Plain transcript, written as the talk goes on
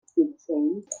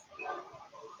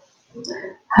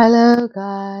Hello,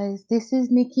 guys. This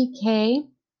is Nikki K,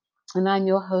 and I'm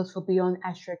your host for Beyond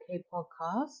Astro K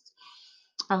podcast.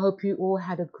 I hope you all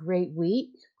had a great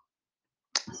week.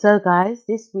 So, guys,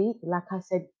 this week, like I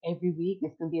said, every week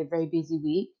it's going to be a very busy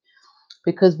week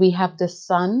because we have the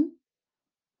sun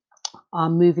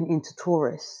moving into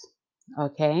Taurus.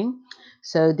 Okay,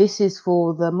 so this is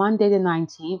for the Monday the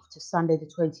 19th to Sunday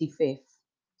the 25th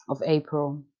of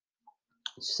April.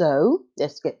 So,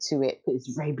 let's get to it.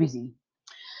 It's very busy.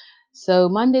 So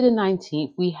Monday the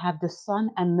 19th, we have the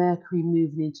Sun and Mercury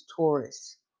moving into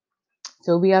Taurus.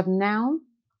 So we have now,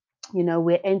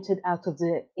 we're entered out of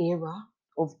the era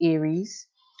of Aries,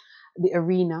 the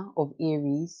arena of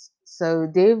Aries. So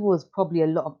there was probably a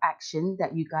lot of action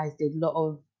that you guys did.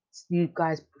 You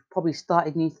guys probably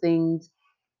started new things,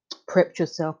 prepped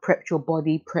yourself, prepped your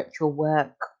body, prepped your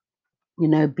work,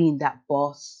 being that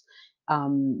boss,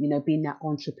 being that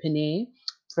entrepreneur,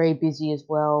 very busy as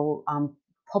well,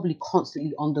 probably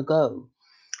constantly on the go.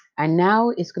 And now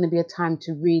it's going to be a time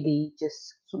to really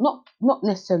just not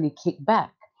necessarily kick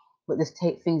back, but just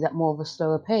take things at more of a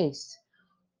slower pace.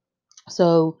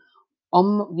 So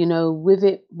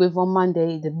with on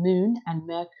Monday the moon and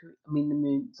Mercury, I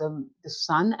mean the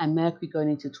sun and Mercury going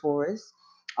into Taurus,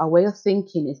 our way of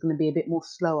thinking is going to be a bit more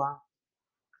slower.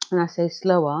 And I say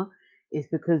slower is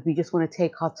because we just want to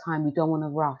take our time. We don't want to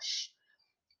rush.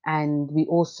 And we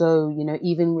also,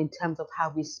 even in terms of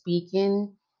how we're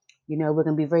speaking, we're going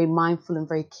to be very mindful and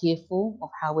very careful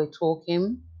of how we're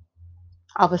talking.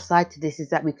 Other side to this is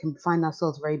that we can find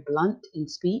ourselves very blunt in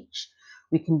speech.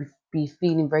 We can be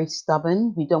feeling very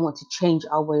stubborn. We don't want to change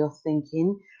our way of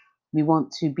thinking. We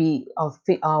want to be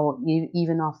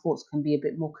even our thoughts can be a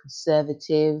bit more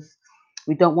conservative.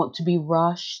 We don't want to be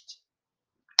rushed.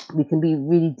 We can be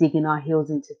really digging our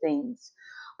heels into things.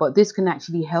 But this can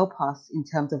actually help us in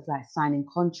terms of like signing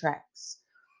contracts,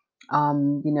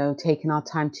 taking our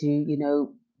time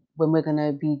to, when we're going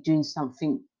to be doing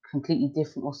something completely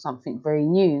different or something very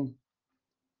new.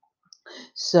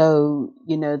 So,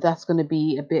 that's going to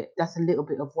be that's a little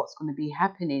bit of what's going to be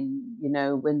happening,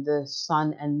 when the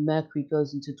Sun and Mercury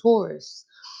goes into Taurus.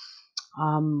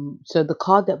 So the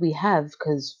card that we have,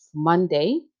 because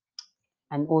Monday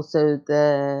and also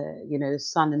the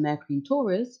Sun and Mercury in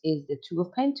Taurus is the Two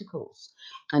of Pentacles.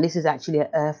 And this is actually an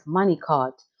Earth money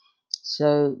card.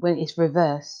 So when it's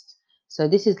reversed, so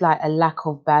this is like a lack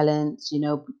of balance.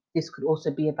 This could also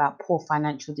be about poor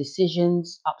financial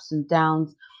decisions, ups and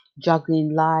downs,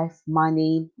 juggling life,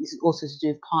 money. This is also to do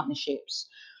with partnerships.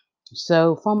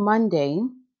 So from Monday,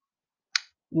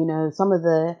 some of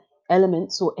the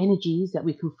elements or energies that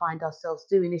we can find ourselves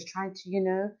doing is trying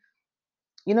to,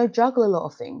 juggle a lot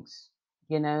of things.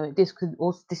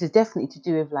 This is definitely to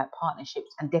do with like partnerships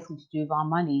and definitely to do with our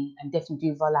money and definitely to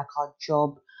do with like our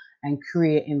job and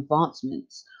career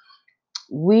advancements.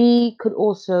 We could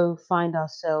also find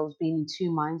ourselves being in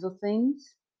two minds of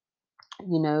things.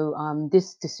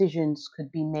 These decisions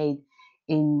could be made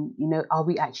in, are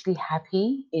we actually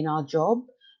happy in our job?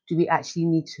 Do we actually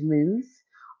need to move?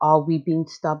 Are we being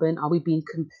stubborn? Are we being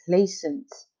complacent?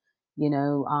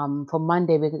 From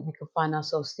Monday, we could find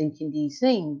ourselves thinking these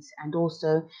things. And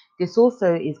also, this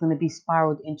also is going to be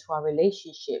spiraled into our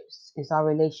relationships. Is our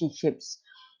relationships,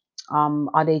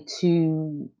 are they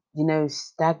too,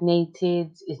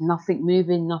 stagnated? Is nothing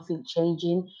moving, nothing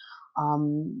changing?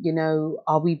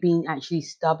 Are we being actually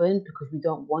stubborn because we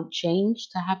don't want change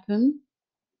to happen?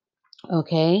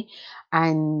 Okay.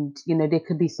 And, there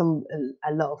could be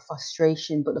a lot of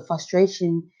frustration, but the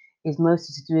frustration is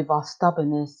mostly to do with our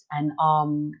stubbornness and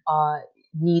our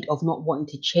need of not wanting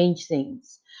to change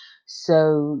things.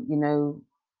 So,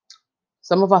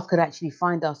 some of us could actually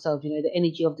find ourselves, the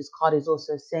energy of this card is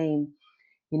also saying,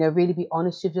 really be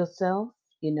honest with yourself.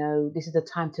 This is the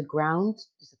time to ground.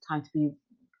 This is the time to be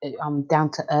down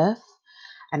to earth,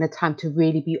 and a time to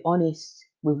really be honest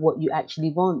with what you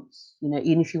actually want.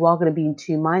 Even if you are going to be in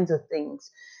two minds of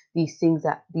things, these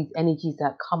energies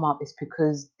that come up is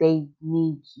because they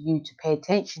need you to pay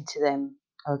attention to them.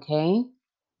 Okay.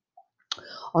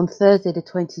 On Thursday, the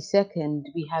 22nd,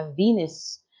 we have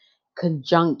Venus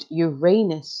conjunct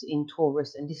Uranus in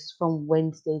Taurus, and this is from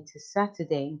Wednesday to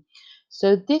Saturday.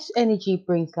 So this energy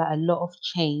brings like a lot of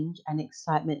change and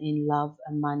excitement in love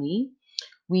and money.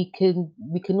 We can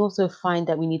also find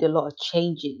that we need a lot of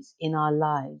changes in our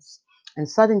lives, and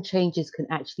sudden changes can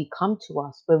actually come to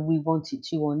us whether we want it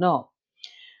to or not.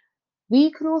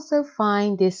 We can also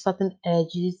find there's sudden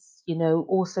urges,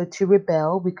 also to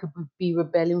rebel. We could be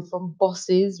rebelling from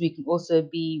bosses. We can also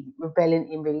be rebelling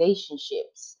in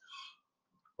relationships.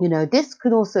 This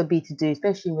could also be to do,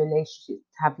 especially in relationships,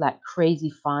 to have like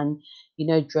crazy fun,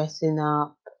 dressing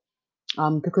up,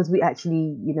 because we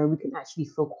actually, we can actually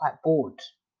feel quite bored.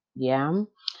 Yeah.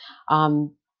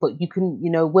 But you can,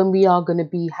 when we are going to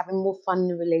be having more fun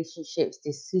in relationships,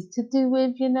 this is to do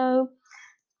with,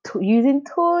 using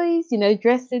toys,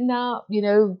 dressing up,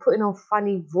 putting on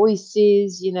funny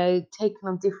voices, taking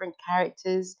on different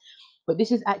characters. But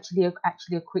this is actually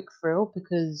a quick thrill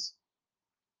because,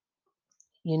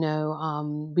 we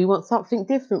want something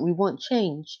different. We want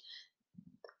change.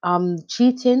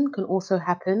 Cheating can also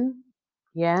happen,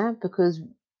 yeah, because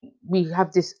we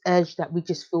have this urge that we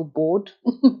just feel bored,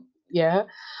 yeah.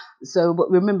 So, but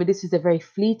remember, this is a very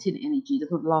fleeting energy, it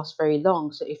doesn't last very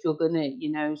long. So, if you're gonna,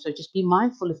 so just be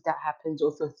mindful if that happens,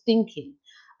 or if you're thinking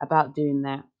about doing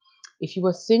that. If you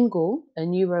are single, a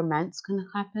new romance can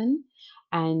happen,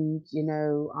 and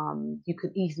you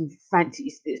could even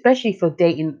fancy, especially if you're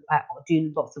dating,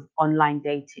 doing lots of online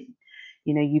dating.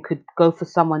 You could go for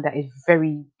someone that is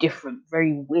very different,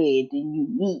 very weird and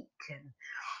unique,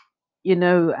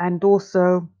 and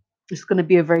also it's going to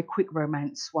be a very quick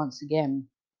romance once again.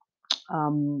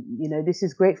 This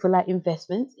is great for like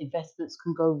investments. Investments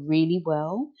can go really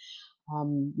well.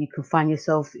 You can find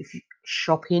yourself if you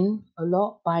shopping a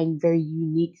lot, buying very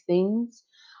unique things,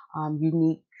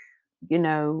 unique, you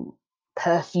know,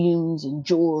 perfumes and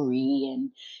jewelry, and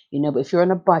but if you're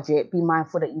on a budget, be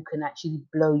mindful that you can actually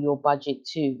blow your budget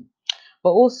too.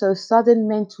 But also, sudden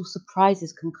mental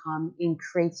surprises can come in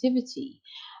creativity,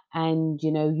 and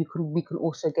we can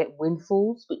also get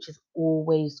windfalls, which is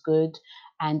always good,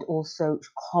 and also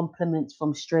compliments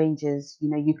from strangers.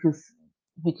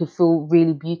 We could feel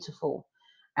really beautiful,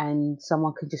 and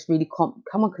someone can just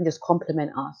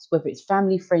compliment us, whether it's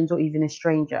family, friends, or even a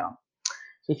stranger.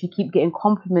 So if you keep getting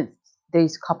compliments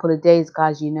these couple of days,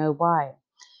 guys, you know why.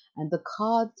 And the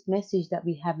card message that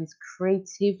we have is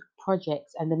creative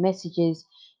projects, and the message is,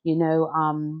 a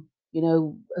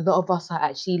lot of us are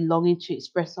actually longing to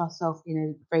express ourselves in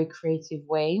a very creative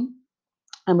way,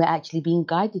 and we're actually being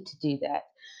guided to do that.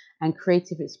 And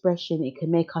creative expression, it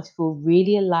can make us feel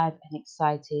really alive and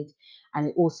excited, and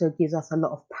it also gives us a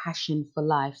lot of passion for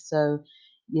life. So,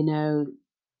 you know,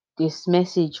 this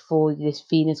message for this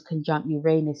Venus conjunct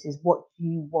Uranus is what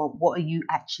you want. What are you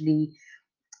actually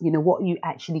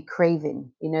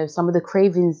craving? Some of the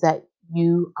cravings that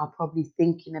you are probably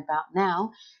thinking about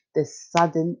now, the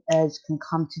sudden urge can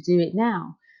come to do it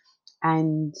now.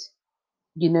 And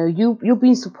you're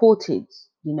being supported,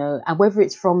 and whether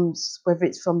it's from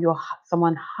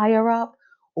someone higher up,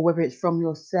 or whether it's from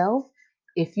yourself.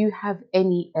 If you have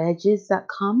any urges that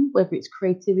come, whether it's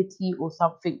creativity or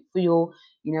something for your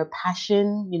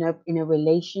passion, in a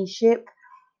relationship,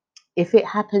 if it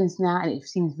happens now and it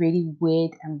seems really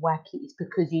weird and wacky, it's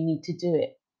because you need to do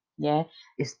it. Yeah,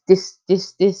 it's these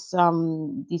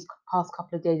past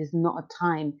couple of days is not a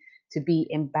time to be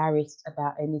embarrassed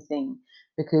about anything,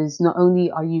 because not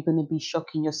only are you going to be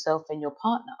shocking yourself and your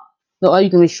partner, not are you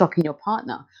going to be shocking your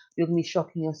partner, you're going to be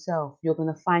shocking yourself. You're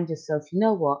going to find yourself, you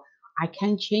know what? I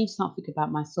can change something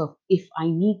about myself if I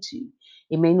need to.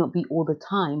 It may not be all the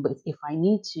time, but if I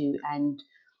need to, and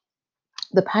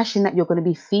the passion that you're going to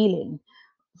be feeling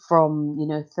from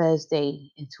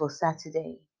Thursday until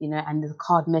Saturday, and the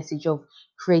card message of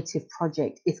creative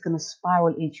project, it's going to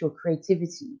spiral into your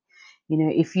creativity.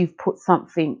 If you've put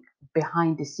something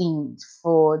behind the scenes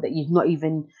for that you've not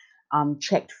even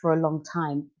checked for a long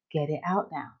time, get it out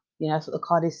now. That's what the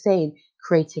card is saying.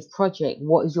 Creative project.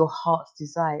 What is your heart's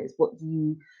desires? What do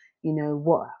you,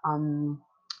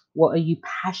 what are you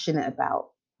passionate about?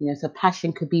 So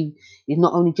passion could be, it's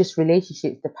not only just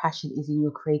relationships, the passion is in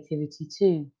your creativity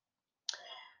too.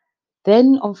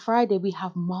 Then on Friday, we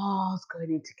have Mars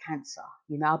going into Cancer.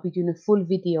 I'll be doing a full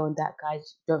video on that,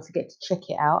 guys. Don't forget to check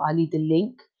it out. I'll leave the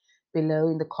link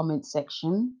below in the comment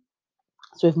section.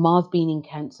 So, with Mars being in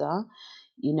Cancer,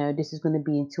 this is going to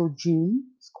be until June.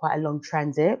 It's quite a long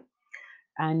transit.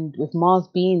 And with Mars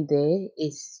being there,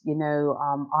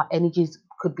 our energies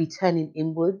could be turning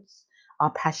inwards.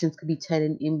 Our passions could be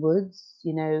turning inwards.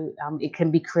 It can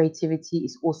be creativity.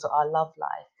 It's also our love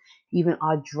life, even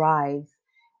our drive.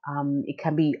 It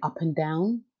can be up and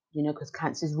down, because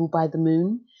Cancer is ruled by the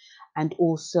moon. And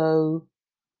also,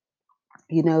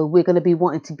 we're going to be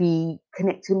wanting to be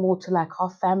connecting more to like our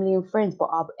family and friends, but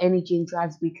our energy and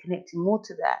drives be connecting more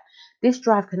to that. This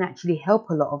drive can actually help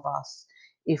a lot of us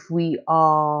if we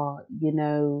are,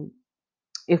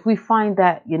 if we find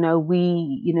that,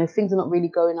 things are not really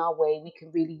going our way, we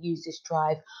can really use this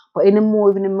drive, but in a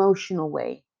more of an emotional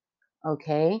way.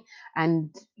 Okay.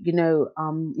 And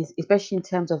especially in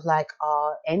terms of like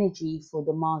our energy for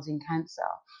the Mars in Cancer,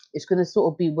 it's going to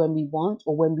sort of be when we want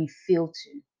or when we feel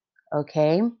to.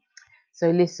 Okay. So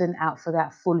listen out for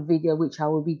that full video, which I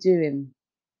will be doing.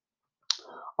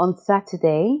 On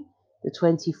Saturday, the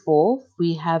 24th,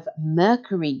 we have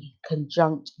Mercury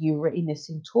conjunct Uranus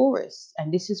in Taurus,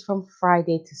 and this is from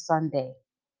Friday to Sunday.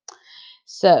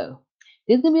 So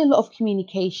there's going to be a lot of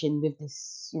communication with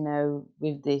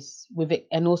this, with it,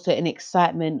 and also an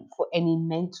excitement for any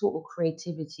mental or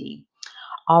creativity.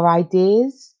 Our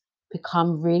ideas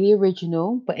become really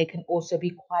original, but it can also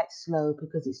be quite slow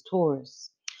because it's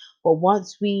Taurus. But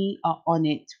once we are on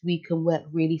it, we can work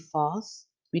really fast.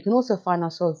 We can also find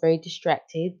ourselves very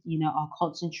distracted, our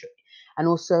concentrate, and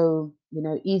also,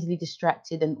 easily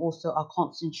distracted, and also our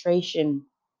concentration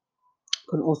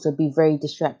can also be very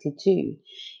distracted too.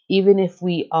 Even if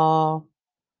we are,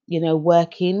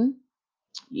 working,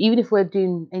 even if we're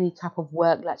doing any type of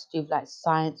work like to do with like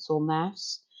science or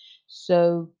maths.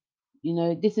 So,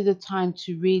 this is a time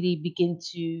to really begin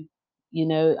to,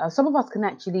 some of us can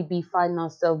actually be finding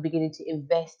ourselves beginning to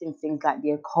invest in things like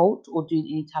the occult or doing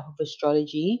any type of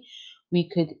astrology. We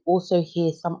could also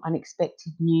hear some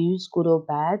unexpected news, good or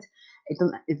bad.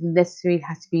 It necessarily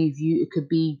has to be with you, it could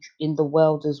be in the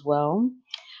world as well.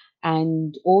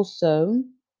 And also,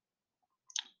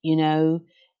 you know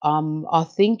our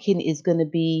thinking is going to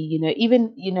be,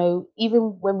 even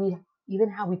when we, even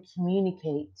how we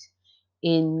communicate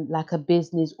in like a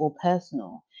business or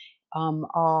personal,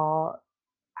 our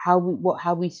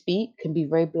how we speak can be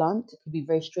very blunt, it can be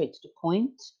very straight to the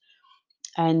point.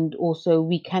 And also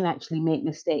we can actually make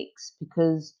mistakes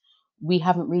because we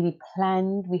haven't really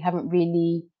planned, we haven't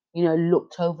really,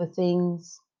 looked over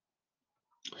things.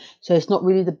 So it's not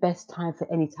really the best time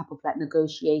for any type of like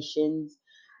negotiations.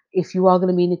 If you are going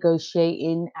to be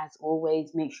negotiating, as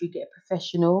always, make sure you get a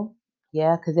professional.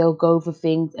 Yeah, because they'll go over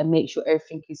things and make sure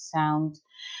everything is sound.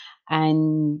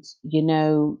 And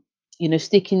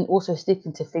sticking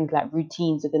to things like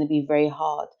routines are going to be very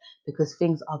hard because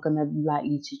things are going to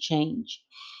likely to change.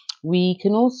 We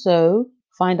can also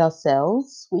find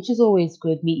ourselves, which is always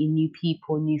good, meeting new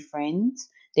people, new friends.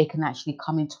 They can actually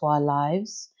come into our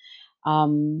lives.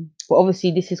 But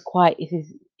obviously,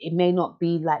 it may not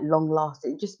be like long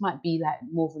lasting. It just might be like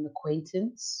more of an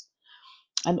acquaintance.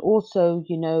 And also,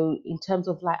 in terms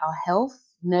of like our health,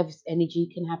 nervous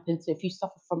energy can happen. So if you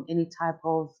suffer from any type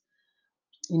of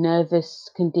nervous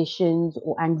conditions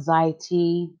or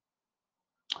anxiety,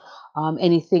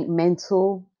 anything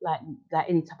mental, like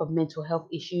any type of mental health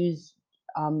issues,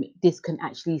 this can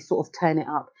actually sort of turn it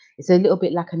up. It's a little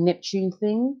bit like a Neptune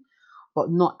thing, but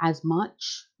not as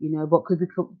much, but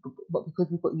because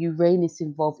we've got Uranus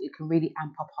involved, it can really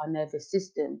amp up our nervous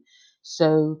system.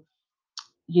 So,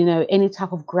 any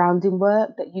type of grounding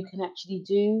work that you can actually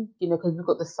do, because we've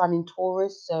got the sun in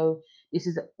Taurus. So this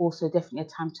is also definitely a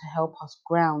time to help us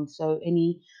ground. So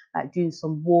any like doing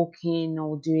some walking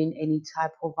or doing any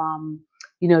type of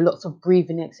lots of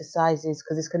breathing exercises,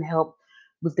 because this can help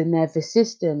with the nervous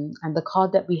system. And the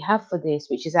card that we have for this,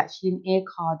 which is actually an air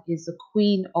card, is the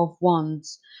Queen of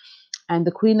Wands. And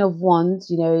the Queen of Wands,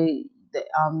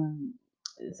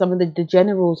 some of the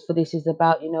generals for this is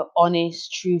about,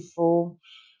 honest, truthful,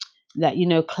 that,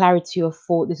 clarity of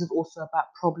thought. This is also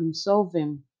about problem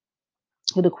solving.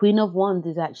 So the Queen of Wands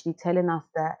is actually telling us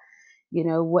that,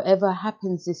 whatever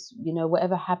happens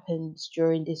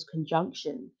during this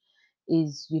conjunction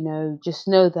is, just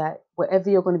know that whatever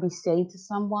you're going to be saying to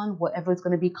someone, whatever is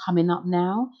going to be coming up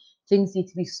now, things need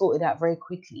to be sorted out very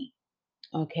quickly.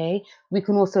 Okay, we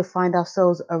can also find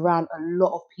ourselves around a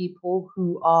lot of people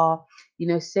who are,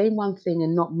 saying one thing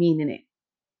and not meaning it.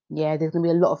 Yeah, there's going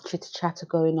to be a lot of chitter chatter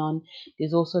going on.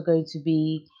 There's also going to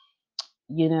be,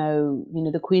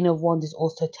 the Queen of Wands is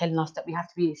also telling us that we have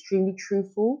to be extremely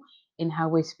truthful in how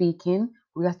we're speaking.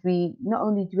 We have to be, not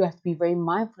only do we have to be very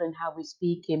mindful in how we're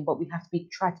speaking, but we have to be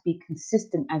try to be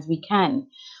consistent as we can,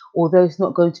 although it's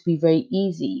not going to be very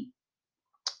easy.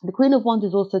 The Queen of Wands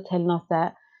is also telling us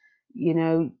that,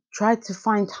 try to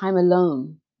find time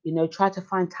alone. Try to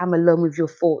find time alone with your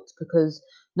thoughts, because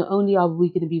not only are we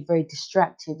going to be very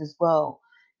distracted as well,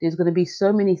 there's going to be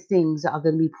so many things that are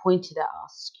going to be pointed at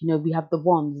us. We have the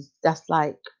wands that's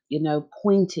like,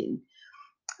 pointing.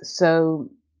 So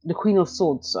the Queen of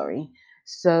Swords, sorry.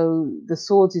 So the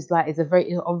swords is a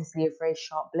very, obviously a very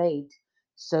sharp blade.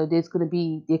 So there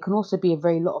can also be a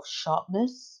very lot of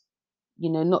sharpness,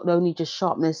 not only just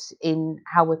sharpness in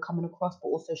how we're coming across, but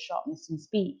also sharpness in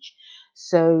speech.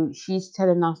 So she's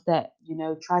telling us that,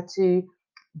 try to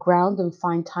ground and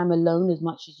find time alone as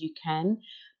much as you can,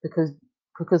 because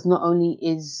not only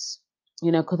is,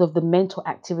 because of the mental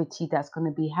activity that's going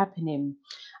to be happening,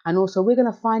 and also we're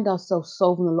going to find ourselves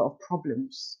solving a lot of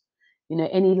problems.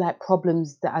 Any like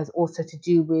problems that has also to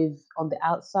do with on the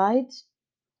outside,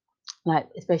 like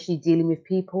especially dealing with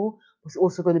people. It's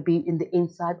also going to be in the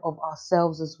inside of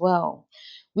ourselves as well.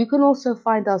 We can also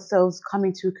find ourselves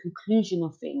coming to a conclusion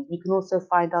of things. We can also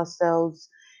find ourselves,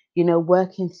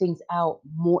 working things out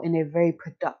more in a very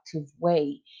productive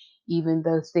way, even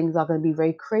though things are going to be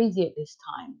very crazy at this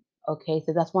time. Okay,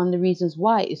 so that's one of the reasons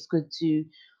why it's good to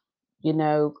you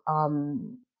know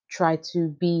um try to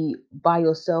be by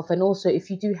yourself. And also, if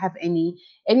you do have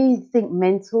anything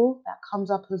mental that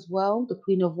comes up as well, the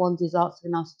Queen of Wands is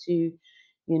asking us to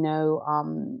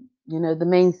the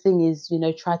main thing is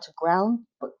try to ground,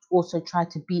 but also try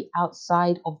to be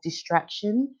outside of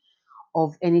distraction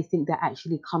of anything that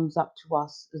actually comes up to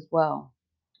us as well.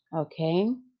 Okay,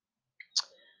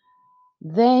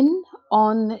 then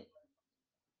on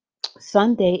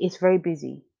Sunday it's very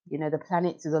busy. The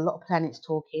planets, there's a lot of planets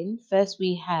talking. First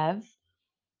we have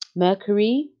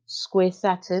Mercury square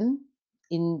Saturn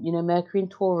in, Mercury in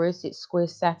Taurus, it's square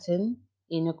Saturn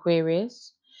in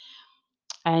Aquarius.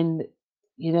 And,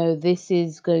 this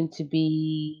is going to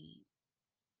be,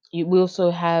 we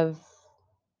also have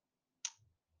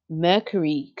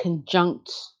Mercury conjunct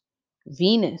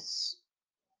Venus.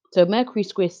 So Mercury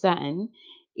square Saturn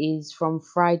is from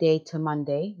Friday to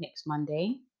Monday, next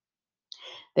Monday.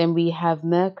 Then we have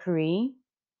Mercury,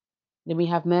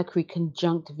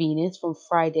 conjunct Venus from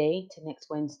Friday to next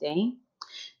Wednesday.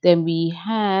 Then we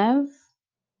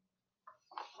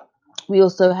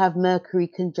also have Mercury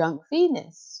conjunct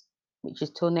Venus, which is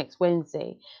till next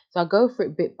Wednesday. So I'll go for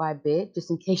it bit by bit, just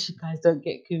in case you guys don't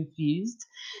get confused.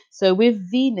 So with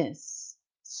Venus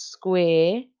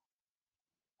square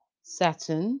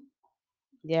Saturn,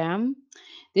 yeah,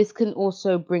 this can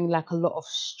also bring like a lot of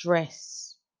stress.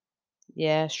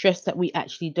 Yeah, stress that we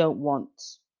actually don't want.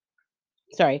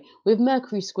 Sorry, with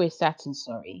Mercury square Saturn,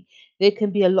 sorry, there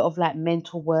can be a lot of like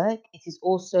mental work. It is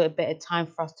also a better time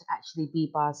for us to actually be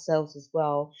by ourselves as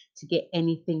well to get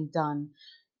anything done.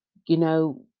 you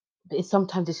know,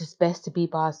 sometimes it's just best to be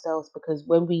by ourselves, because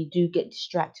when we do get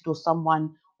distracted or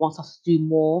someone wants us to do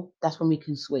more, that's when we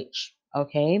can switch.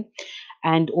 Okay.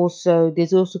 And also,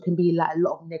 there's also can be like a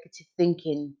lot of negative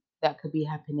thinking that could be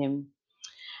happening,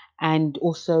 and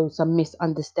also some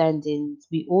misunderstandings.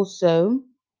 We also,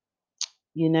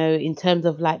 in terms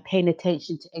of like paying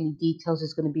attention to any details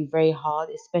is going to be very hard,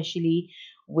 especially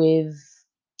with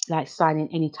like signing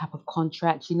any type of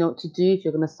contract. You know what to do if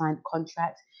you're going to sign a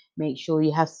contract. Make sure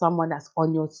you have someone that's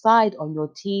on your side, on your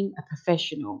team, a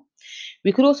professional.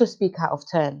 We could also speak out of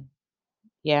turn.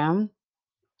 Yeah.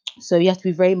 So you have to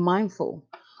be very mindful,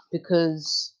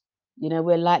 because,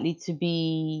 we're likely to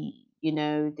be,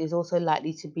 there's also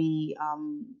likely to be,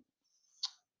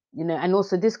 and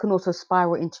also this can also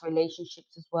spiral into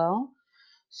relationships as well.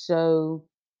 So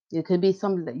it can be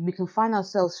something that we can find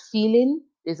ourselves feeling.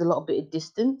 There's a lot bit of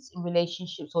distance in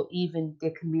relationships, or even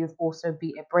there can be also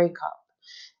be a breakup.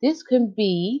 This can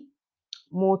be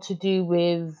more to do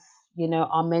with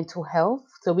our mental health.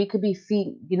 So we could be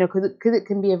feel because it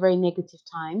can be a very negative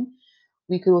time.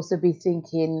 We could also be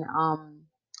thinking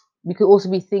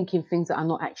things that are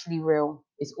not actually real.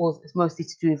 It's mostly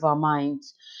to do with our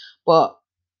minds, but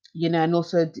and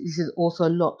also this is also a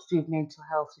lot to do with mental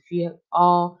health. If you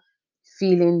are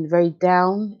feeling very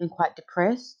down and quite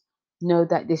depressed, know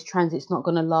that this transit's not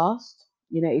going to last.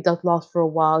 It does last for a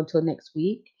while until next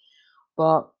week,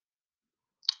 but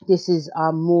this is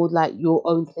more like your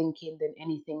own thinking than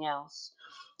anything else.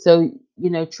 So,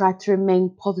 try to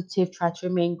remain positive, try to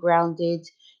remain grounded,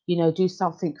 do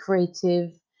something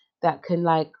creative that can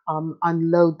like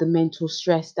unload the mental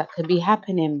stress that can be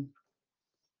happening.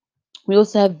 We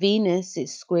also have Venus,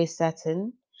 it's square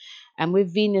Saturn. And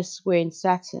with Venus squaring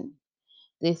Saturn,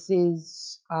 this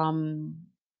is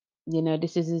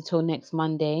this is until next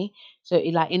Monday. So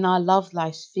like in our love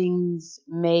lives, things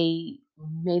may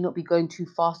not be going too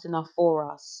fast enough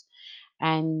for us.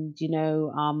 And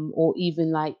or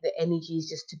even like the energy is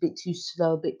just a bit too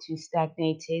slow, a bit too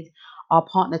stagnated. Our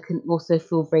partner can also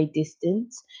feel very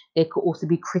distant. They could also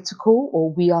be critical,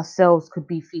 or we ourselves could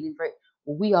be feeling very,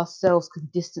 or we ourselves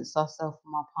could distance ourselves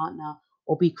from our partner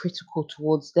or be critical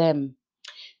towards them.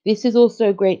 This is also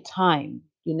a great time,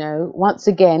 once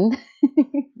again,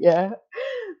 yeah,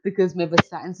 because remember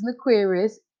Saturn's in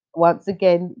Aquarius. Once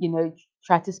again,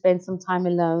 try to spend some time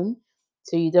alone,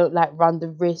 so you don't like run the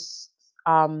risk,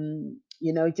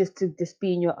 just to just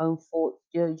be in your own thoughts,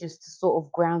 just to sort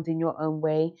of ground in your own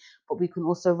way. But we can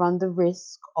also run the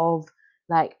risk of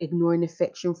like ignoring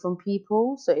affection from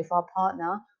people. So if our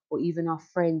partner or even our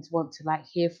friends want to like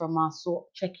hear from us or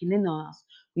checking in on us,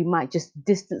 we might just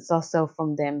distance ourselves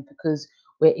from them because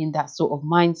we're in that sort of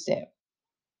mindset.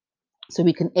 So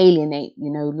we can alienate,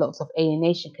 lots of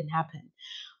alienation can happen.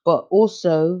 But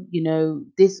also,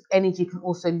 this energy can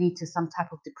also lead to some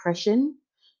type of depression.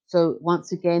 So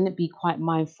once again, be quite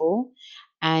mindful.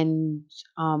 And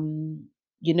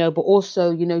but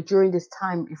also, during this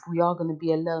time, if we are going to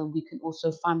be alone, we can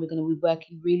also find we're going to be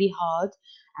working really hard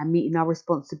and meeting our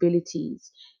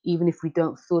responsibilities, even if we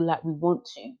don't feel like we want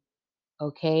to.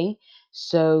 Okay.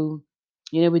 So,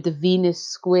 with the Venus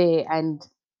square, and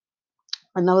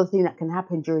another thing that can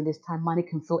happen during this time, money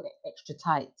can feel extra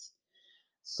tight.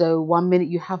 So one minute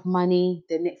you have money,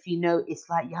 the next you know, it's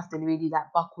like you have to really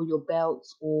like buckle your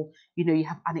belts, or you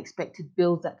have unexpected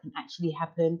bills that can actually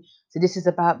happen. So this is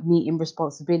about meeting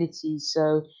responsibilities.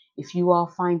 So if you are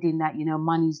finding that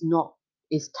money's not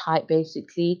is tight,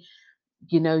 basically,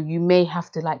 you may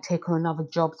have to like take on another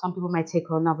job. Some people may take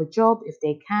on another job if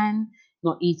they can.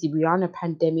 Not easy. We are in a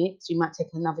pandemic, so you might take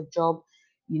another job.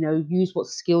 Use what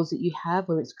skills that you have,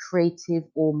 whether it's creative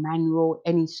or manual,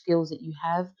 any skills that you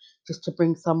have, just to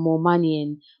bring some more money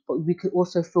in. But we could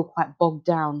also feel quite bogged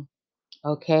down.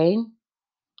 Okay.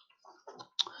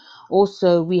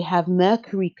 Also, we have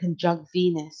Mercury conjunct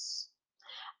Venus,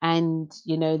 and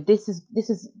this is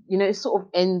it sort of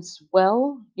ends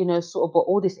well, sort of, but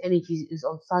all this energy is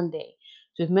on Sunday.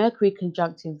 So with Mercury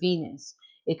conjuncting Venus,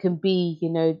 it can be,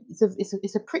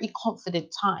 it's a pretty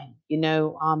confident time.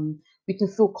 We can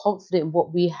feel confident in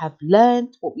what we have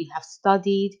learned, what we have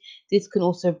studied. This can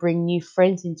also bring new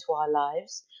friends into our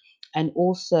lives, and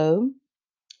also,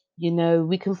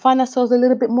 we can find ourselves a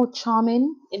little bit more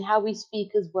charming in how we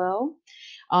speak as well.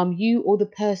 You or the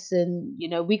person,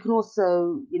 we can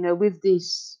also, with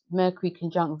this Mercury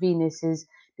conjunct Venus, is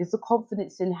there's a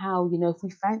confidence in how, if we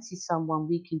fancy someone,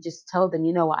 we can just tell them,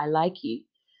 what, I like you,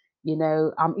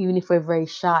 even if we're very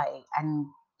shy. And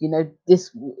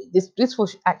this will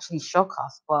actually shock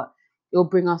us, but it'll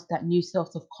bring us that new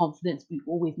sense of confidence we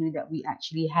always knew that we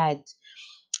actually had.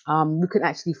 We could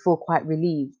actually feel quite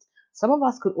relieved. Some of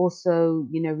us could also,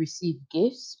 receive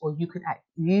gifts, or you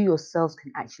yourselves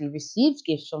can actually receive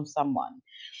gifts from someone.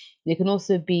 There can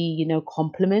also be,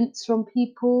 compliments from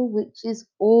people, which is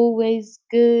always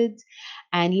good.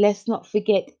 And let's not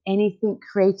forget anything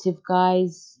creative,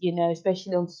 guys,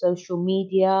 especially on social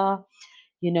media.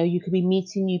 You could be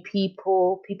meeting new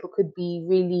people. People could be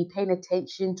really paying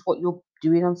attention to what you're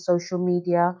doing on social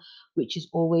media, which is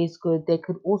always good. They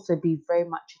could also be very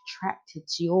much attracted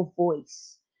to your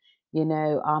voice.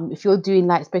 If you're doing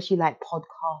like, especially like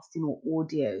podcasting or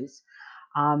audios,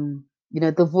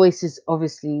 the voice is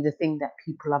obviously the thing that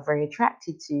people are very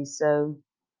attracted to. So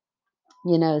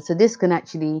this can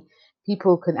actually,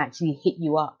 people can actually hit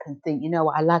you up and think,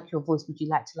 what, I like your voice, would you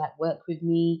like to like work with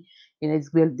me?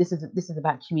 This is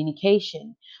about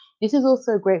communication. This is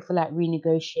also great for like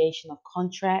renegotiation of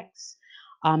contracts.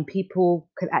 People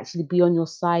could actually be on your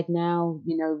side now,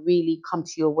 really come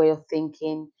to your way of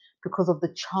thinking, because of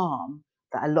the charm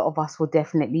that a lot of us will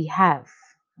definitely have.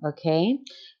 Okay,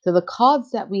 so the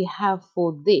cards that we have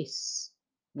for this,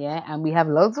 yeah, and we have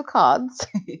loads of cards.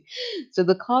 So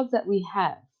the cards that we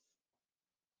have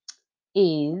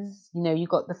is, you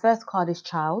got the first card is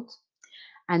child,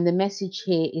 and the message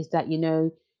here is that,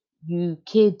 you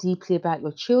care deeply about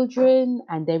your children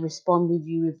and they respond with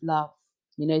you with love.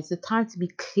 It's a time to be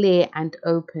clear and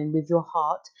open with your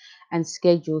heart and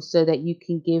schedule, so that you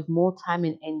can give more time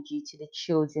and energy to the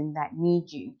children that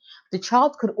need you. The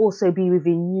child could also be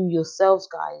within you yourselves,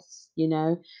 guys,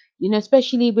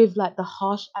 especially with like the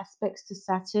harsh aspects to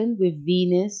Saturn with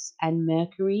Venus and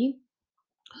Mercury.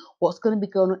 What's going to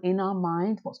be going on in our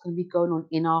mind, what's going to be going on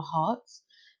in our hearts.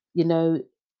 You know,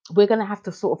 we're going to have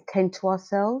to sort of tend to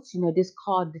ourselves. This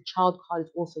card, the child card,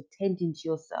 is also tending to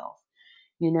yourself.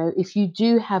 If you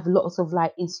do have lots of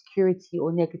like insecurity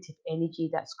or negative energy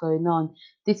that's going on,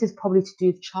 this is probably to do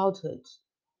with childhood.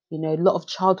 A lot of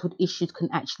childhood issues can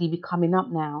actually be coming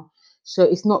up now. So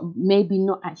it's not, maybe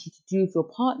not actually to do with your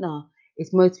partner,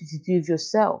 it's mostly to do with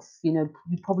yourself. You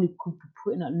probably could be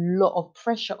putting a lot of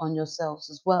pressure on yourselves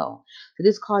as well. So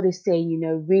this card is saying,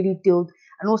 really deal,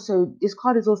 and also this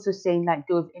card is also saying like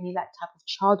deal with any like type of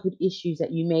childhood issues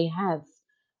that you may have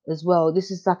as well.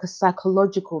 This is like a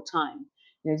psychological time.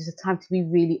 This is a time to be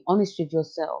really honest with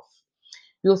yourself.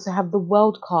 We also have the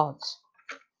world card.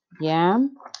 Yeah.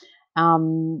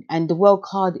 And the world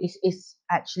card is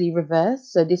actually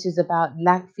reversed. So this is about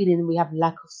lack, feeling we have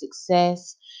lack of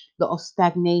success, lot of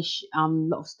stagnation.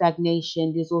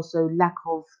 There's also lack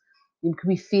of, you could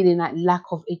be feeling like lack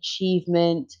of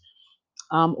achievement,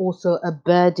 also a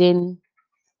burden.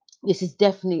 This is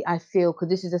definitely, I feel, because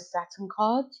this is a Saturn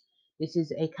card, this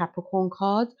is a Capricorn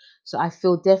card. So I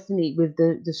feel definitely with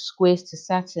the squares to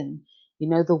Saturn,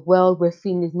 the world we're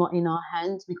feeling is not in our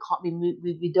hands. We can't be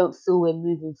we don't feel we're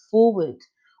moving forward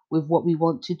with what we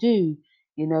want to do.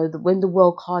 When the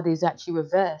world card is actually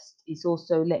reversed, it's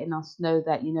also letting us know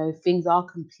that, things are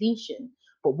completion.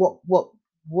 But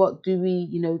what do we,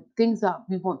 things that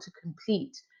we want to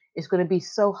complete is going to be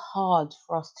so hard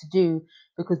for us to do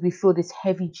because we feel this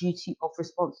heavy duty of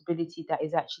responsibility that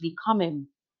is actually coming.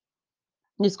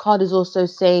 This card is also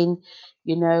saying,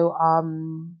 you know,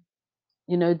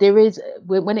 there is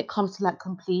when it comes to like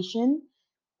completion,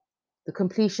 the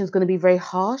completion is going to be very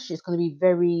harsh. It's going to be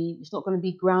very. It's not going to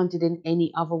be grounded in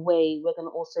any other way. We're going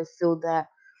to also feel that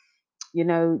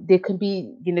there can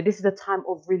be, this is a time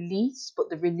of release, but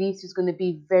the release is going to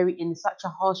be very in such a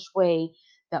harsh way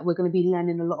that we're going to be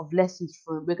learning a lot of lessons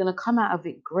from it. We're going to come out of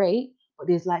it great, but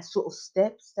there's like sort of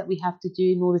steps that we have to do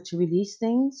in order to release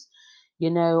things. This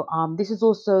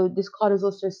card is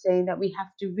also saying that we have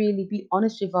to really be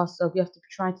honest with ourselves. We have to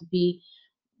try to be,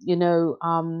 there's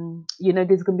going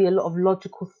to be a lot of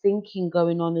logical thinking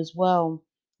going on as well.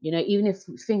 Even if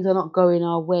things are not going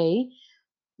our way,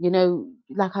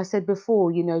 like I said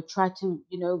before, try to,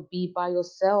 be by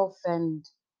yourself and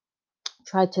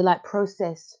try to like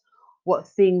process what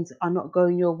things are not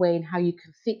going your way and how you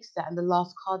can fix that. And the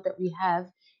last card that we have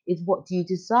is what do you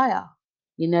desire?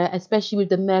 Especially with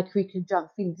the Mercury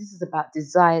conjunct Venus, this is about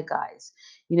desire, guys.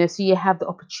 So you have the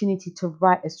opportunity to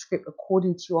write a script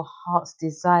according to your heart's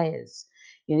desires.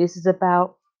 This is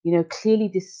about, clearly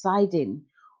deciding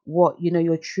what,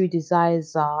 your true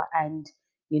desires are. And,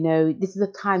 this is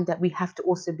a time that we have to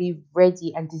also be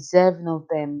ready and deserving of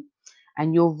them,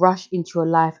 and you'll rush into your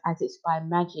life as it's by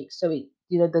magic. So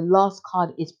the last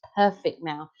card is perfect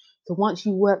now. So once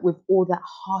you work with all that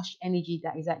harsh energy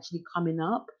that is actually coming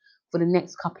up for the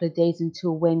next couple of days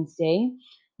until Wednesday,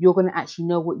 you're going to actually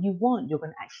know what you want. You're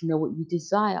going to actually know what you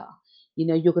desire.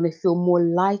 You're going to feel more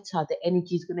lighter. The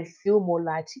energy is going to feel more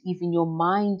lighter. Even your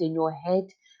mind and your head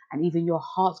and even your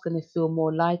heart's going to feel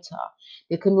more lighter.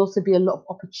 There can also be a lot of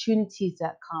opportunities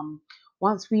that come.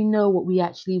 Once we know what we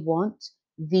actually want,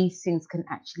 these things can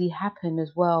actually happen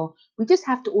as well. We just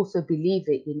have to also believe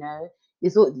it.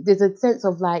 There's a sense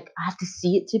of like, I have to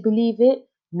see it to believe it,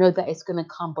 know that it's going to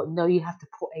come, but know you have to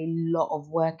put a lot of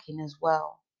work in as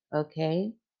well.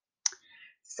 Okay.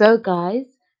 So, guys,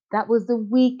 that was the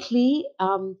weekly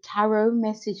tarot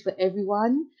message for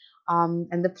everyone,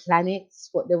 and the planets,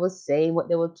 what they were saying, what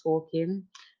they were talking.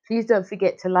 Please don't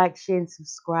forget to like, share, and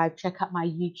subscribe. Check out my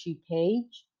YouTube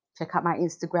page. Check out my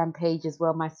Instagram page as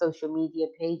well, my social media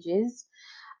pages.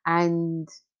 And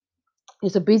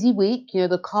it's a busy week.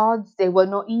 The cards, they were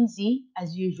not easy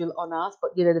as usual on us,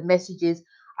 but the messages,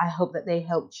 I hope that they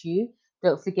helped you.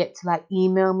 Don't forget to like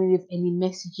email me with any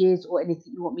messages or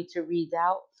anything you want me to read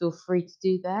out. Feel free to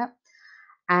do that.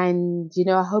 And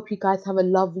I hope you guys have a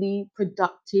lovely,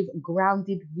 productive,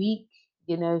 grounded week.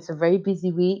 It's a very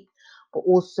busy week, but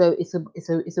also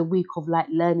it's a week of like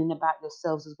learning about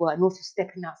yourselves as well, and also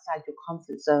stepping outside your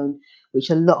comfort zone, which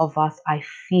a lot of us, I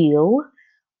feel,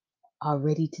 are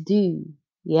ready to do.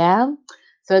 Yeah.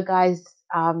 So guys,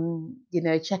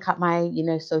 check out my,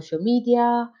 social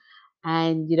media,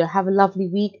 and, have a lovely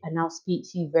week, and I'll speak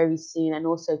to you very soon. And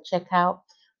also check out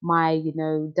my,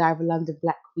 Diary London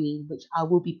Black Queen, which I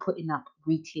will be putting up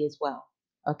weekly as well.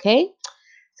 Okay.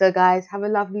 So guys, have a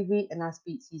lovely week, and I'll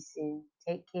speak to you soon.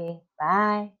 Take care.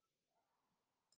 Bye.